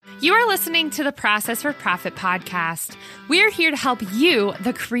You are listening to the Process for Profit podcast. We are here to help you,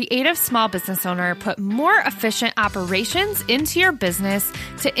 the creative small business owner, put more efficient operations into your business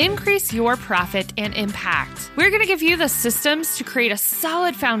to increase your profit and impact. We're going to give you the systems to create a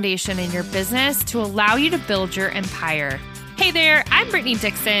solid foundation in your business to allow you to build your empire. Hey there, I'm Brittany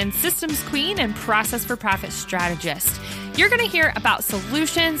Dixon, Systems Queen and Process for Profit strategist. You're going to hear about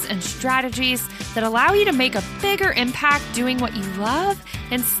solutions and strategies that allow you to make a bigger impact doing what you love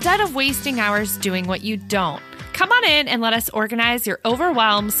instead of wasting hours doing what you don't. Come on in and let us organize your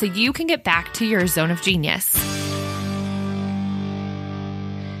overwhelm so you can get back to your zone of genius.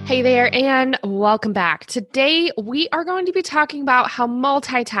 Hey there, and welcome back. Today, we are going to be talking about how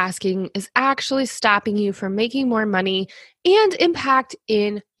multitasking is actually stopping you from making more money and impact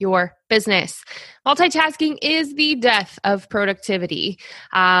in your business. Multitasking is the death of productivity.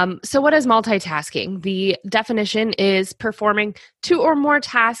 So what is multitasking? The definition is performing two or more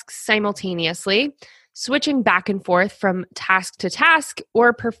tasks simultaneously, switching back and forth from task to task,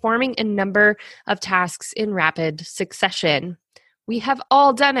 or performing a number of tasks in rapid succession. We have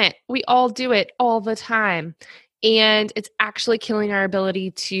all done it. We all do it all the time. And it's actually killing our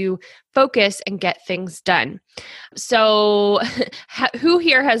ability to focus and get things done. So who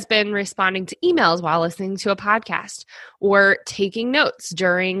here has been responding to emails while listening to a podcast, or taking notes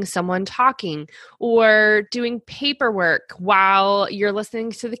during someone talking, or doing paperwork while you're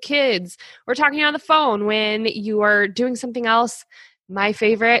listening to the kids, or talking on the phone when you are doing something else? My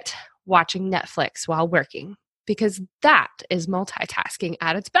favorite, watching Netflix while working. Because that is multitasking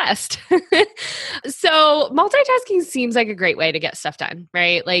at its best. So multitasking seems like a great way to get stuff done,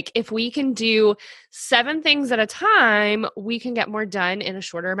 right? Like if we can do 7 things at a time, we can get more done in a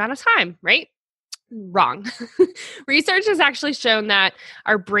shorter amount of time, right? Wrong. Research has actually shown that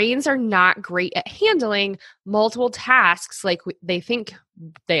our brains are not great at handling multiple tasks like they think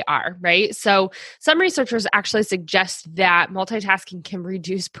they are, right? So some researchers actually suggest that multitasking can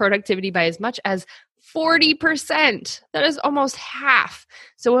reduce productivity by as much as 40%. That is almost half.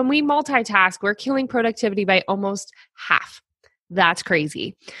 So when we multitask, we're killing productivity by almost half. That's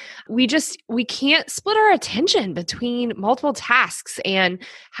crazy. We can't split our attention between multiple tasks and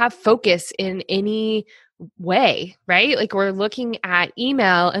have focus in any way, right? Like we're looking at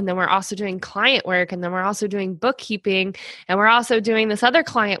email, and then we're also doing client work, and then we're also doing bookkeeping, and we're also doing this other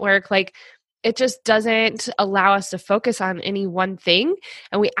client work. Like it just doesn't allow us to focus on any one thing.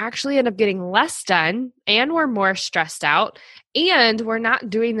 And we actually end up getting less done, and we're more stressed out, and we're not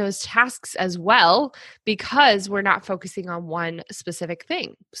doing those tasks as well because we're not focusing on one specific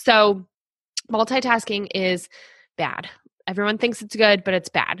thing. So multitasking is bad. Everyone thinks it's good, but it's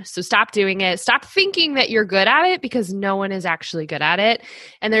bad. So stop doing it. Stop thinking that you're good at it, because no one is actually good at it.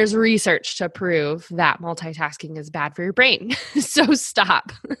 And there's research to prove that multitasking is bad for your brain. So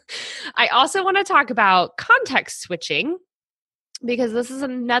stop. I also want to talk about context switching, because this is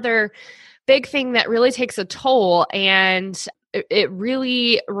another big thing that really takes a toll, and it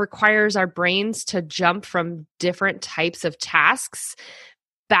really requires our brains to jump from different types of tasks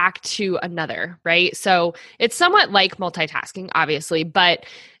back to another, right? So it's somewhat like multitasking, obviously, but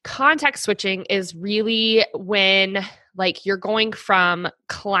context switching is really when like you're going from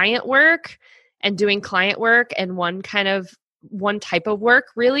client work and doing client work and one type of work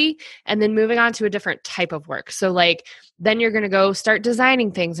really, and then moving on to a different type of work. So like, then you're going to go start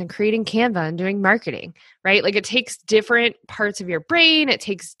designing things and creating Canva and doing marketing, right? Like it takes different parts of your brain. It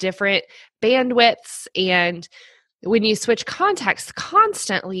takes different bandwidths, and when you switch context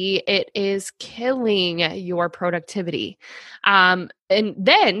constantly, it is killing your productivity. And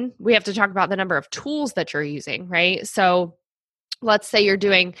then we have to talk about the number of tools that you're using, right? So let's say you're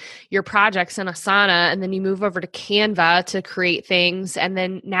doing your projects in Asana, and then you move over to Canva to create things. And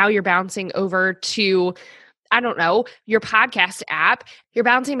then now you're bouncing over to, I don't know, your podcast app. You're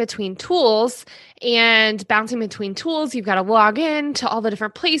bouncing between tools, and bouncing between tools, you've got to log in to all the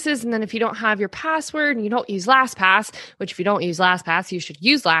different places. And then if you don't have your password and you don't use LastPass, which if you don't use LastPass, you should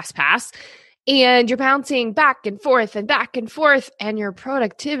use LastPass, and you're bouncing back and forth, and your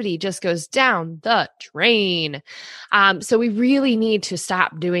productivity just goes down the drain. So we really need to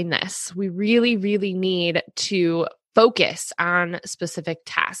stop doing this. We really, really need to focus on specific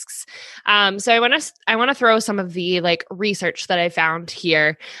tasks. So I want to throw some of the like research that I found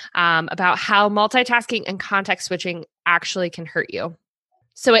here about how multitasking and context switching actually can hurt you.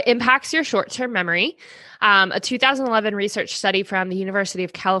 So it impacts your short-term memory. A 2011 research study from the University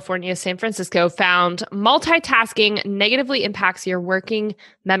of California, San Francisco found multitasking negatively impacts your working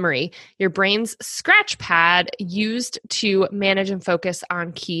memory, your brain's scratch pad used to manage and focus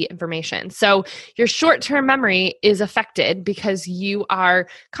on key information. So your short-term memory is affected because you are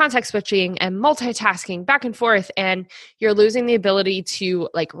context switching and multitasking back and forth, and you're losing the ability to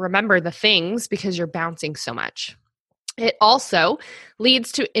remember the things because you're bouncing so much. It also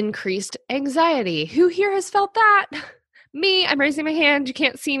leads to increased anxiety. Who here has felt that? Me, I'm raising my hand. You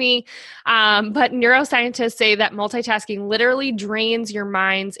can't see me. But neuroscientists say that multitasking literally drains your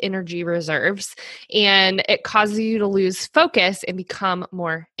mind's energy reserves, and it causes you to lose focus and become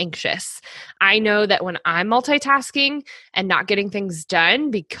more anxious. I know that when I'm multitasking and not getting things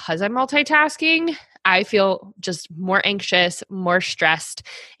done because I'm multitasking, I feel just more anxious, more stressed,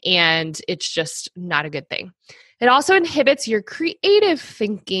 and it's just not a good thing. It also inhibits your creative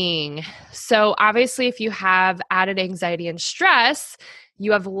thinking. So obviously, if you have added anxiety and stress,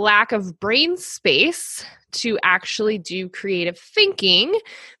 you have lack of brain space to actually do creative thinking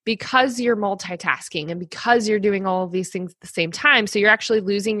because you're multitasking and because you're doing all of these things at the same time. So you're actually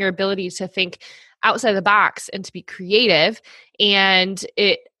losing your ability to think outside the box and to be creative. And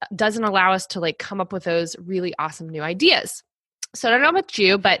it doesn't allow us to come up with those really awesome new ideas. So I don't know about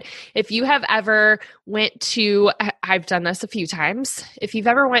you, but if you have ever I've done this a few times. If you've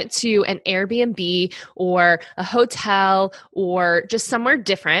ever went to an Airbnb or a hotel or just somewhere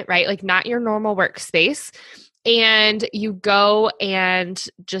different, right? Like not your normal workspace, and you go and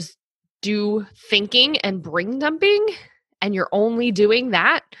just do thinking and brain dumping, and you're only doing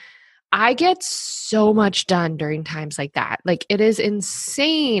that, I get so much done during times like that. It is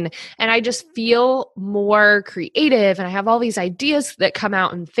insane. And I just feel more creative, and I have all these ideas that come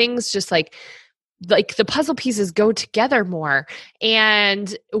out, and things just like the puzzle pieces go together more.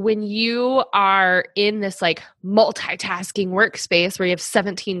 And when you are in this multitasking workspace where you have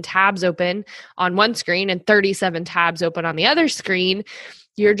 17 tabs open on one screen and 37 tabs open on the other screen,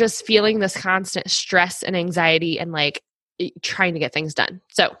 you're just feeling this constant stress and anxiety and trying to get things done.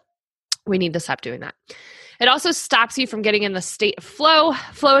 So we need to stop doing that. It also stops you from getting in the state of flow.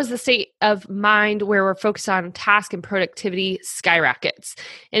 Flow is the state of mind where we're focused on task and productivity skyrockets.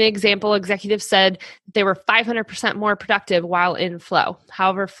 An example, executives said they were 500% more productive while in flow.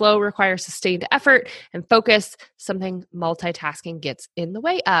 However, flow requires sustained effort and focus, something multitasking gets in the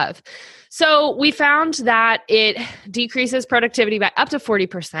way of. So we found that it decreases productivity by up to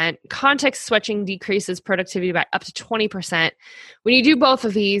 40%. Context switching decreases productivity by up to 20%. When you do both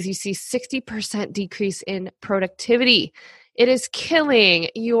of these, you see 60% decrease in productivity. It is killing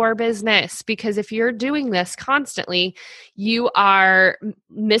your business because if you're doing this constantly, you are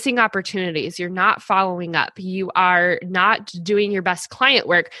missing opportunities. You're not following up. You are not doing your best client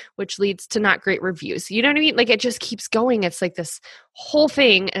work, which leads to not great reviews. You know what I mean? It just keeps going. It's this whole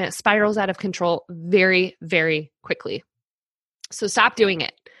thing, and it spirals out of control very, very quickly. So stop doing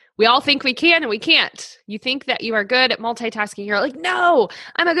it. We all think we can and we can't. You think that you are good at multitasking. You're like, no,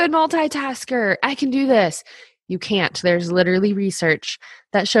 I'm a good multitasker. I can do this. You can't. There's literally research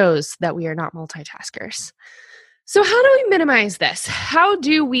that shows that we are not multitaskers. So how do we minimize this? How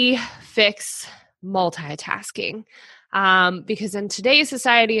do we fix multitasking? Because in today's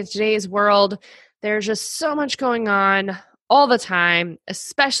society, in today's world, there's just so much going on all the time,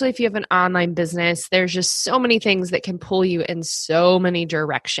 especially if you have an online business. There's just so many things that can pull you in so many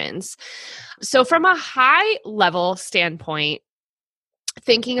directions. So from a high level standpoint,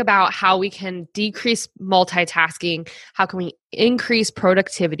 thinking about how we can decrease multitasking, how can we increase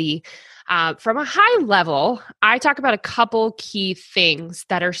productivity, from a high level, I talk about a couple key things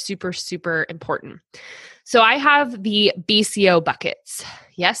that are super, super important. So I have the BCO buckets.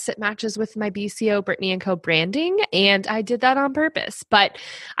 Yes, it matches with my BCO Brittany & Co branding, and I did that on purpose. But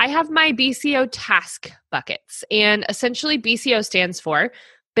I have my BCO task buckets, and essentially BCO stands for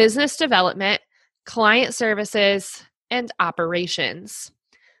business development, client services, and operations.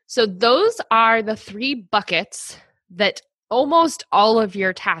 So those are the three buckets that almost all of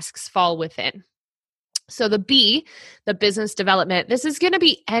your tasks fall within. So the B, the business development, this is going to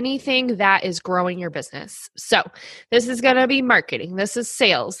be anything that is growing your business. So this is going to be marketing. This is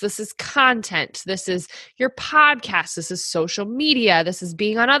sales. This is content. This is your podcast. This is social media. This is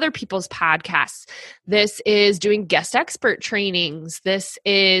being on other people's podcasts. This is doing guest expert trainings. This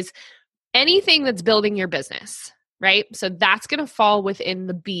is anything that's building your business, right? So that's going to fall within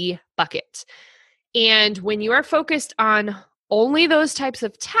the B bucket. And when you are focused on only those types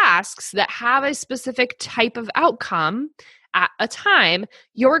of tasks that have a specific type of outcome at a time,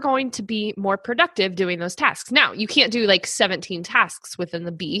 you're going to be more productive doing those tasks. Now, you can't do like 17 tasks within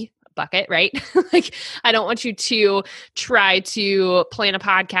the B bucket, right? Like, I don't want you to try to plan a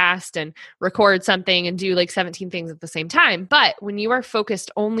podcast and record something and do like 17 things at the same time. But when you are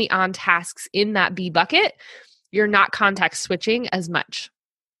focused only on tasks in that B bucket, you're not context switching as much.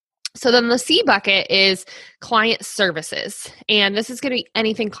 So then the C bucket is client services. And this is going to be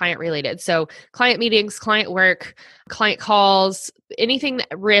anything client related. So client meetings, client work, client calls, anything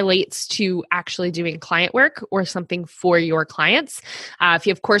that relates to actually doing client work or something for your clients. If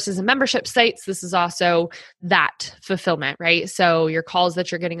you have courses and membership sites, this is also that fulfillment, right? So your calls that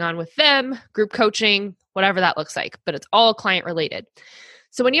you're getting on with them, group coaching, whatever that looks like, but it's all client related.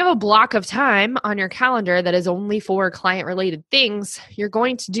 So when you have a block of time on your calendar that is only for client-related things, you're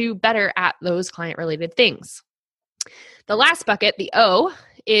going to do better at those client-related things. The last bucket, the O,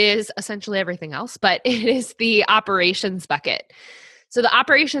 is essentially everything else, but it is the operations bucket. So the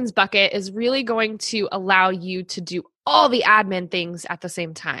operations bucket is really going to allow you to do all the admin things at the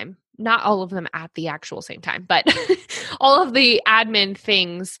same time. Not all of them at the actual same time, but all of the admin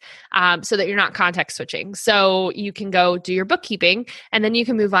things so that you're not context switching. So you can go do your bookkeeping and then you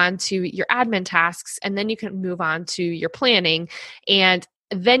can move on to your admin tasks and then you can move on to your planning. And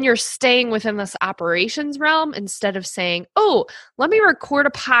then you're staying within this operations realm instead of saying, oh, let me record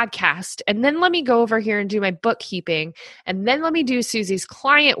a podcast and then let me go over here and do my bookkeeping and then let me do Susie's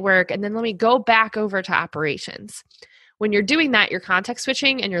client work and then let me go back over to operations. When you're doing that, you're context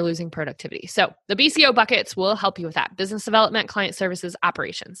switching and you're losing productivity. So the BCO buckets will help you with that: business development, client services,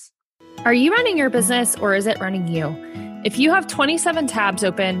 operations. Are you running your business or is it running you? If you have 27 tabs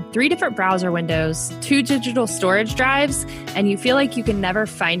open, 3 different browser windows, 2 digital storage drives, and you feel like you can never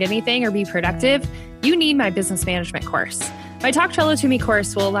find anything or be productive, you need my business management course. My Talk Trello to Me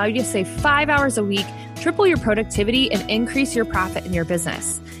course will allow you to save 5 hours a week, triple your productivity, and increase your profit in your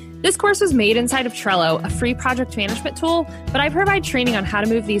business. This course was made inside of Trello, a free project management tool, but I provide training on how to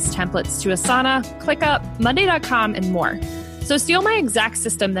move these templates to Asana, ClickUp, Monday.com, and more. So steal my exact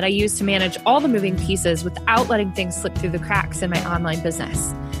system that I use to manage all the moving pieces without letting things slip through the cracks in my online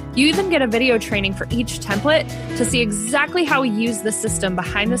business. You even get a video training for each template to see exactly how we use the system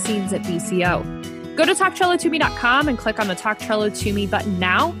behind the scenes at BCO. Go to TalkTrello2Me.com and click on the Talk Trello to Me button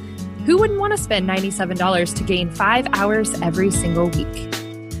now. Who wouldn't want to spend $97 to gain 5 hours every single week?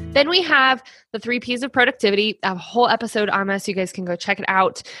 Then we have the 3 Ps of productivity. I have a whole episode on this. You guys can go check it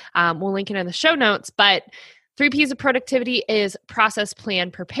out. We'll link it in the show notes. But 3 Ps of productivity is process,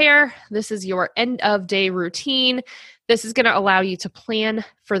 plan, prepare. This is your end of day routine. This is going to allow you to plan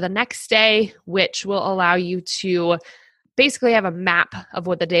for the next day, which will allow you to basically have a map of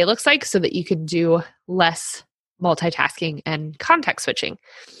what the day looks like so that you can do less multitasking and context switching.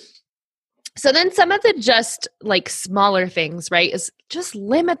 So then some of the just like smaller things, right, is just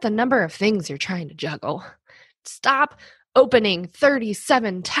limit the number of things you're trying to juggle. Stop opening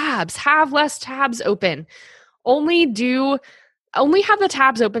 37 tabs. Have less tabs open. Only have the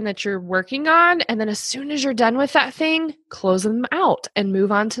tabs open that you're working on. And then as soon as you're done with that thing, close them out and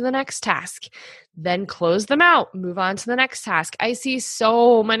move on to the next task. Then close them out, move on to the next task. I see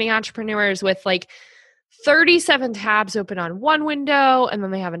so many entrepreneurs with like 37 tabs open on one window, and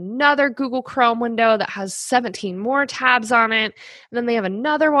then they have another Google Chrome window that has 17 more tabs on it, and then they have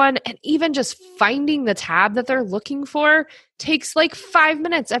another one, and even just finding the tab that they're looking for takes like 5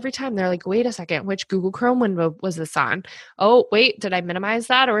 minutes every time. They're like, wait a second, which Google Chrome window was this on? Oh, wait, did I minimize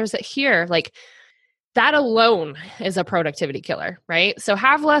that, or is it here? Like, that alone is a productivity killer, right? So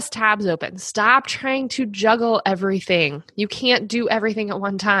have less tabs open. Stop trying to juggle everything. You can't do everything at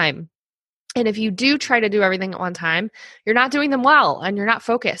one time. And if you do try to do everything at one time, you're not doing them well and you're not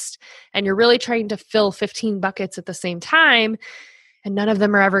focused and you're really trying to fill 15 buckets at the same time and none of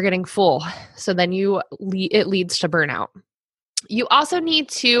them are ever getting full. So then it leads to burnout. You also need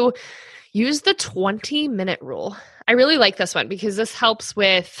to use the 20-minute rule. I really like this one because this helps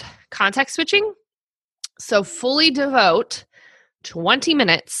with context switching. So fully devote 20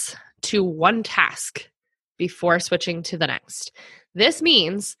 minutes to one task before switching to the next. This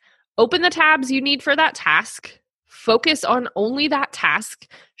means open the tabs you need for that task, focus on only that task,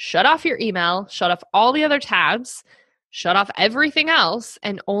 shut off your email, shut off all the other tabs, shut off everything else,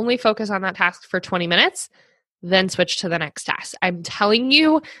 and only focus on that task for 20 minutes, then switch to the next task. I'm telling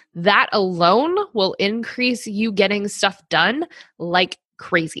you, that alone will increase you getting stuff done like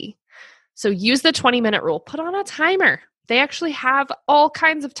crazy. So use the 20-minute rule. Put on a timer. They actually have all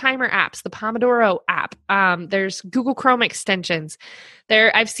kinds of timer apps, the Pomodoro app. There's Google Chrome extensions.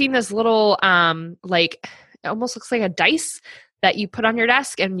 I've seen this little, it almost looks like a dice that you put on your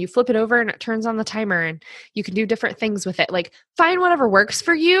desk and you flip it over and it turns on the timer and you can do different things with it. Like find whatever works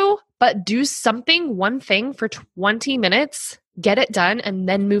for you, but do one thing for 20 minutes, get it done, and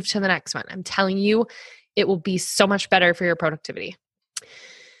then move to the next one. I'm telling you, it will be so much better for your productivity.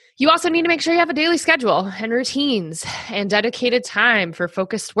 You also need to make sure you have a daily schedule and routines and dedicated time for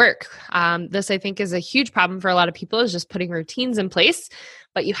focused work. This, I think, is a huge problem for a lot of people, is just putting routines in place,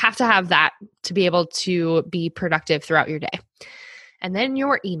 but you have to have that to be able to be productive throughout your day. And then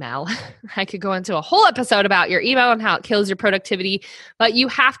your email. I could go into a whole episode about your email and how it kills your productivity, but you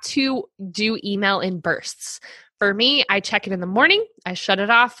have to do email in bursts. For me, I check it in the morning, I shut it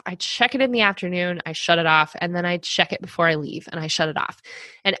off, I check it in the afternoon, I shut it off, and then I check it before I leave and I shut it off.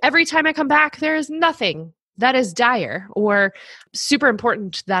 And every time I come back, there is nothing that is dire or super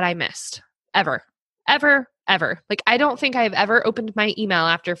important that I missed. Ever. Like, I don't think I've ever opened my email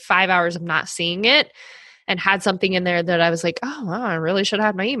after 5 hours of not seeing it and had something in there that I was like, oh, well, I really should have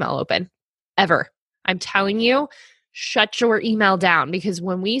had my email open. Ever. I'm telling you, shut your email down, because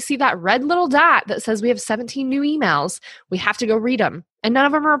when we see that red little dot that says we have 17 new emails, we have to go read them, and none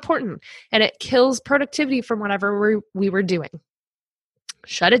of them are important, and it kills productivity from whatever we were doing.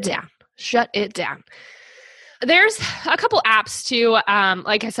 Shut it down. Shut it down. There's a couple apps too.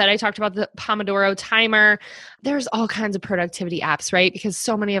 Like I said, I talked about the Pomodoro timer. There's all kinds of productivity apps, right? Because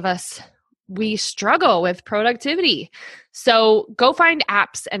so many of us, we struggle with productivity. So go find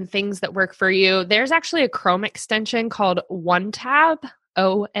apps and things that work for you. There's actually a Chrome extension called OneTab,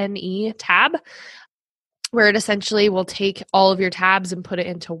 O-N-E tab, where it essentially will take all of your tabs and put it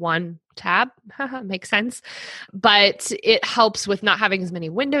into one tab. Makes sense. But it helps with not having as many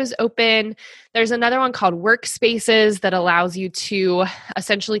windows open. There's another one called Workspaces that allows you to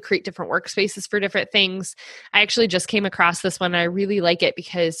essentially create different workspaces for different things. I actually just came across this one. I really like it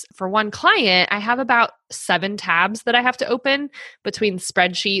because for one client, I have about 7 tabs that I have to open between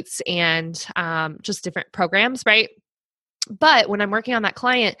spreadsheets and just different programs, right? But when I'm working on that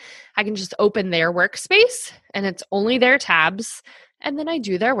client, I can just open their workspace and it's only their tabs. And then I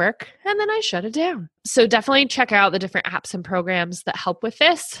do their work and then I shut it down. So definitely check out the different apps and programs that help with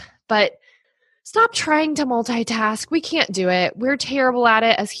this. But stop trying to multitask. We can't do it. We're terrible at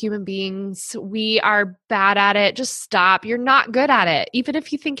it as human beings. We are bad at it. Just stop. You're not good at it. Even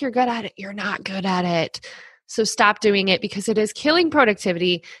if you think you're good at it, you're not good at it. So stop doing it, because it is killing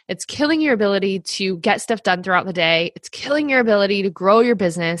productivity. It's killing your ability to get stuff done throughout the day. It's killing your ability to grow your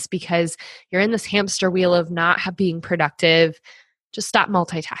business because you're in this hamster wheel of not being productive. Just stop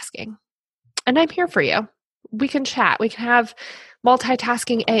multitasking. And I'm here for you. We can chat. We can have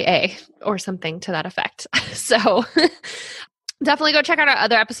multitasking AA or something to that effect. So definitely go check out our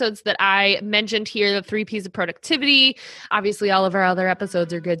other episodes that I mentioned here, the 3 Ps of productivity. Obviously, all of our other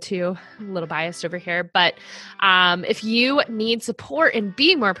episodes are good too. I'm a little biased over here. But if you need support in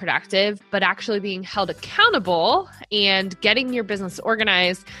being more productive, but actually being held accountable and getting your business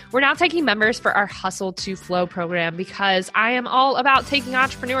organized, we're now taking members for our Hustle to Flow program, because I am all about taking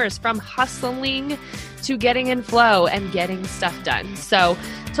entrepreneurs from hustling to getting in flow and getting stuff done. So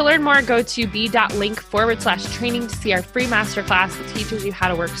to learn more, go to b.link/training to see our free masterclass that teaches you how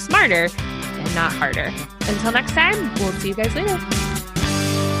to work smarter and not harder. Until next time, we'll see you guys later.